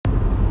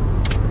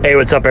Hey,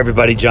 what's up,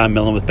 everybody? John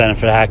Millen with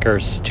Benefit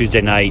Hackers.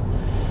 Tuesday night,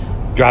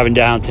 driving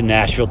down to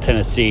Nashville,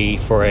 Tennessee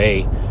for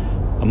a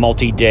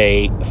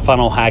multi-day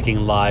funnel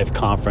hacking live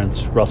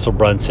conference, Russell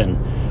Brunson.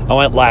 I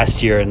went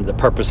last year, and the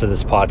purpose of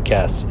this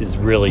podcast is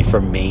really for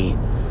me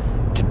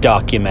to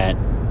document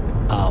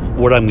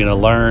what I'm going to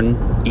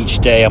learn each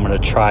day. I'm going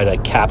to try to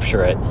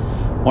capture it.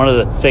 One of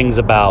the things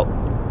that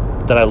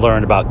I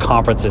learned about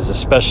conferences,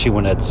 especially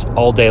when it's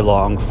all day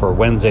long for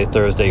Wednesday,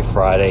 Thursday,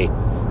 Friday,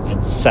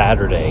 and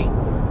Saturday,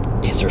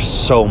 is there's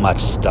so much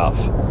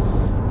stuff.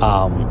 And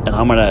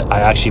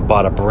I actually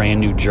bought a brand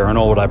new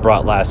journal. What I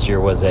brought last year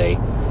was a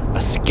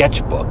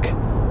sketchbook.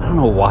 I don't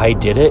know why I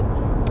did it.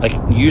 Like,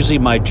 usually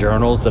my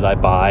journals that I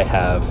buy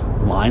have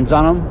lines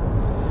on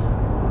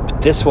them.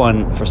 But this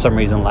one, for some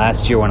reason,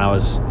 last year when I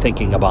was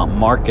thinking about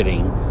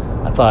marketing,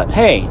 I thought,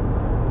 hey,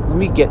 let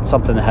me get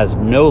something that has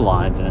no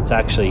lines, and it's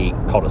actually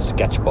called a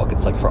sketchbook.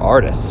 It's like for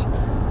artists.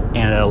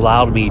 And it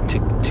allowed me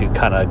to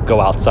kind of go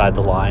outside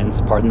the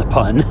lines, pardon the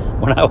pun,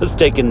 when I was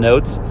taking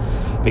notes,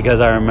 because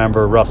I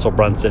remember Russell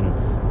Brunson,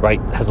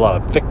 has a lot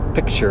of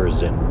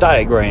pictures and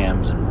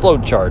diagrams and flow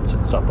charts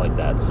and stuff like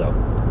that. So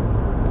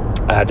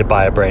I had to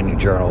buy a brand new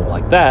journal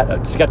like that,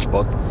 a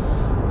sketchbook,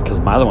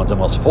 because my other one's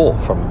almost full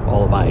from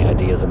all of my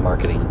ideas in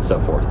marketing and so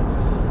forth.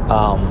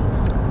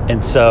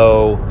 And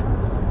so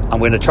I'm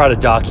going to try to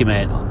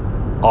document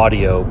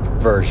audio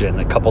version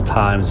a couple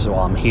times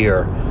while I'm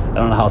here. I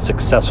don't know how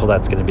successful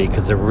that's going to be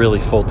because they're really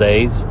full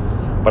days,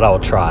 but I will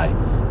try.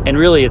 And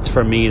really, it's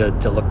for me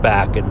to look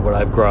back and what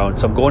I've grown.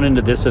 So I'm going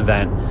into this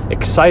event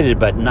excited,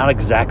 but not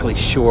exactly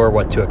sure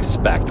what to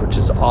expect, which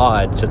is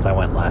odd since I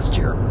went last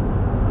year.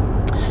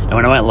 And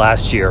when I went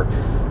last year,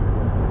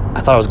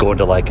 I thought I was going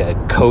to like a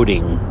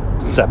coding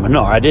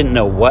seminar. I didn't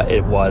know what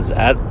it was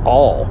at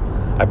all.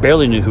 I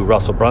barely knew who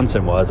Russell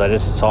Brunson was. I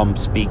just saw him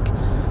speak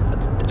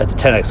at the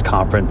 10X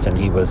conference, and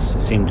he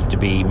seemed to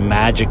be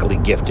magically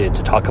gifted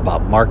to talk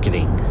about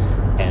marketing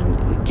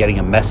and getting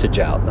a message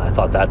out. And I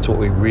thought that's what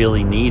we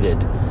really needed,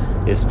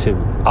 is to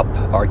up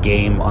our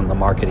game on the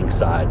marketing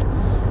side.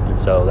 And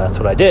so that's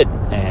what I did.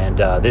 And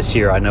this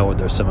year I know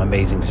there's some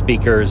amazing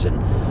speakers,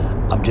 and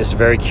I'm just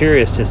very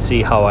curious to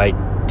see how I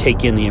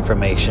take in the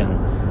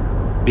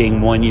information, being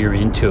 1 year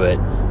into it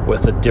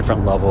with a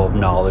different level of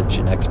knowledge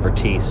and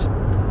expertise.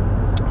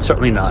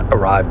 Certainly not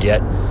arrived yet,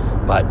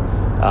 but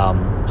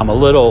I'm a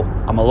little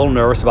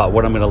nervous about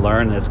what I'm going to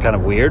learn, and it's kind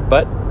of weird,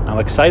 but I'm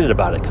excited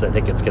about it because I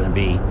think it's going to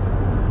be,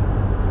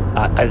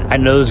 I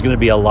know there's going to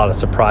be a lot of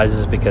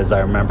surprises, because I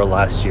remember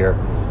last year,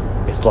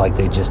 it's like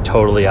they just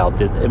totally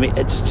outdid. I mean,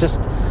 it's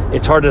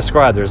hard to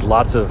describe. There's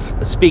lots of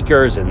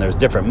speakers, and there's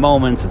different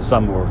moments, and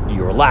some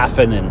you were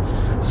laughing,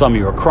 and some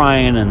you were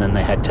crying, and then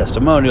they had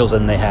testimonials,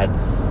 and they had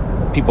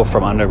people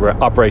from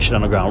Operation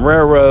Underground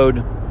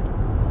Railroad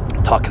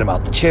talking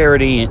about the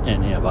charity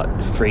and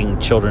about freeing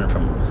children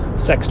from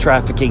sex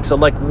trafficking. So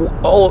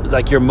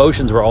your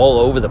emotions were all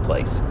over the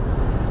place.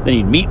 Then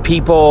you'd meet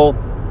people.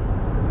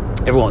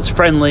 Everyone was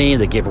friendly.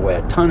 They gave away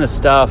a ton of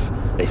stuff.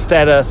 They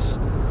fed us.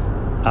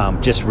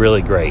 Just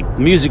really great.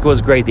 The music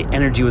was great. The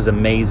energy was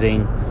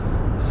amazing.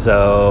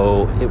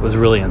 So it was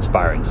really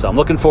inspiring. So I'm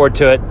looking forward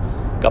to it.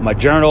 Got my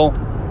journal.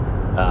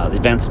 The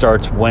event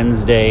starts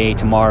Wednesday,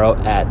 tomorrow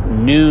at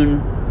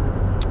noon.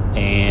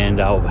 And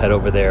I'll head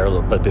over there a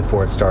little bit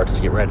before it starts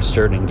to get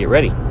registered and get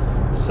ready.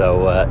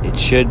 So it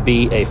should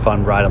be a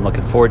fun ride. I'm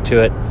looking forward to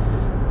it.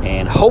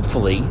 And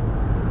hopefully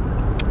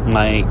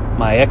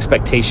my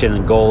expectation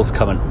and goals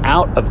coming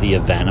out of the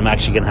event, I'm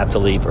actually going to have to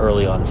leave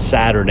early on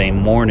Saturday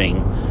morning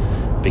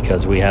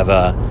because we have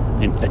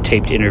a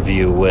taped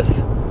interview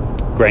with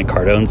Grant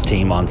Cardone's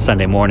team on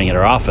Sunday morning at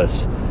our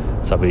office.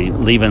 So I'll be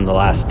leaving the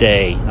last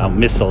day. I'll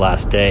miss the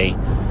last day.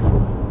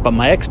 But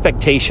my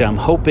expectation, I'm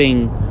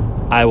hoping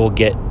I will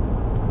get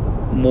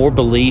more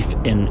belief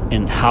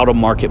in how to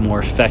market more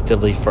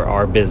effectively for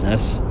our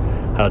business,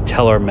 how to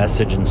tell our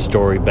message and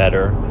story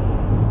better.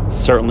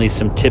 Certainly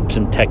some tips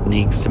and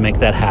techniques to make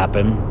that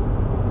happen.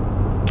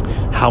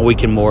 How we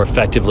can more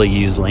effectively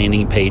use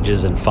landing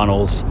pages and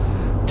funnels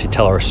to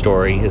tell our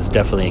story is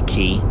definitely a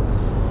key.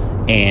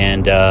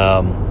 And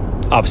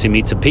obviously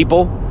meet some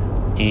people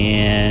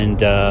and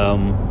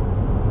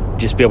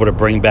just be able to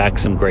bring back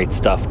some great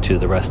stuff to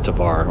the rest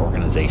of our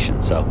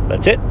organization. So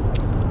that's it.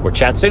 We'll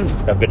chat soon.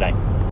 Have a good night.